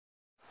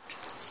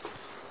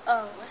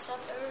What's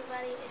up,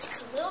 everybody? It's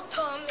Khalil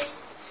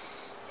Thomas,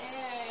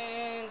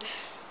 and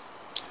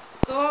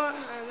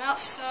I'm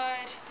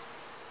outside.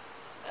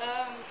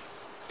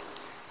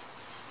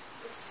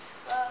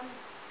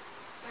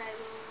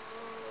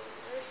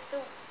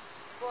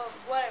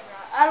 Whatever.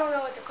 I don't know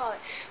what to call it,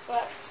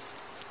 but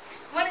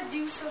I want to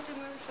do something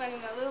really funny.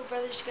 My little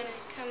brother's gonna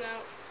come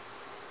out.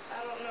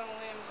 I don't know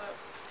when, but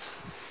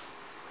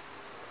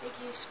I think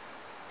he's.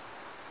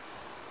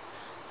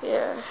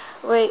 Yeah.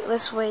 Wait.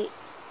 Let's wait.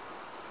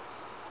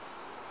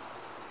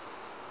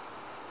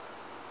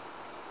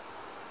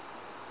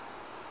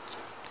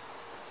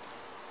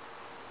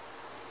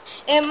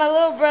 And my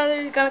little brother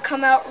is gonna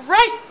come out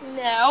right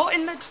now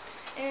and let's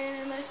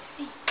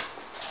see.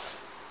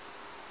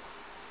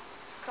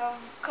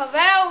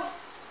 Cavell,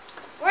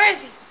 where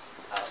is he?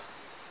 Oh.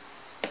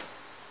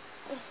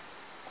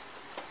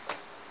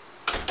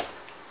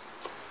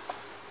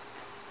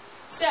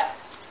 So,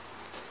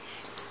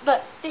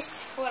 but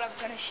this is what I'm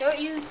gonna show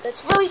you.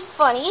 That's really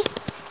funny.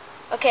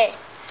 Okay,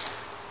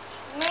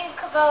 me and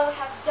Cavell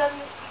have done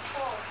this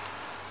before.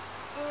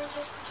 We were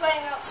just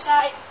playing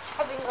outside,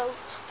 having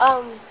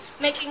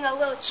making a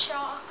little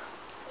chalk,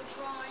 a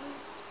drawing.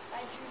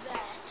 I drew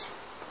that.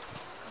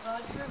 Cavell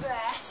drew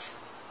that.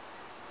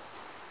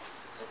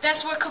 But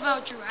that's what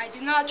Cavell drew. I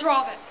did not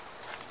draw it.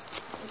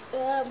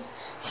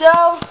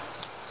 So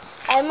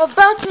I'm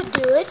about to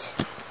do it.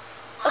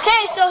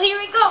 Okay, so here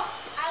we go.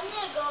 I'm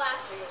gonna go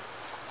after you.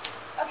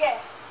 Okay,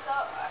 so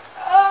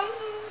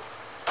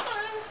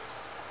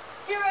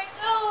here I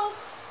go.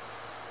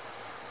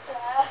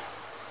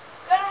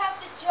 Gonna have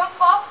to jump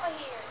off of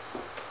here.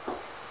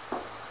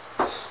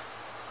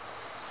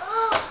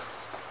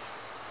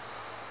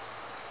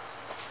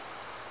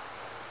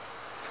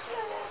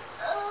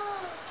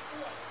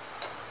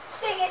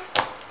 Dang it.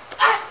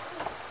 Ah.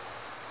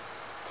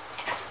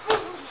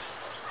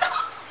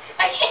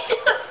 I can't do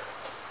it.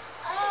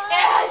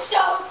 Yeah, it's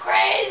so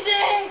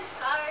crazy.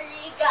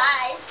 Sorry,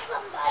 guys.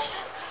 Somebody.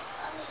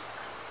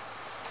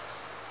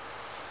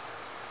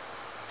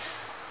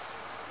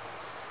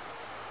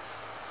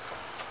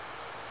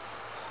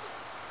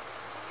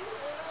 You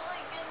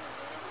really gonna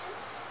do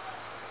this?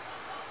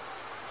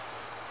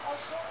 I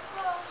guess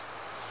so.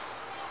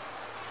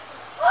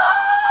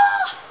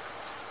 Ah!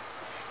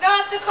 Now I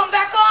have to come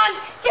back on.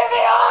 Get me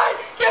on.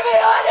 Get me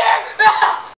on there.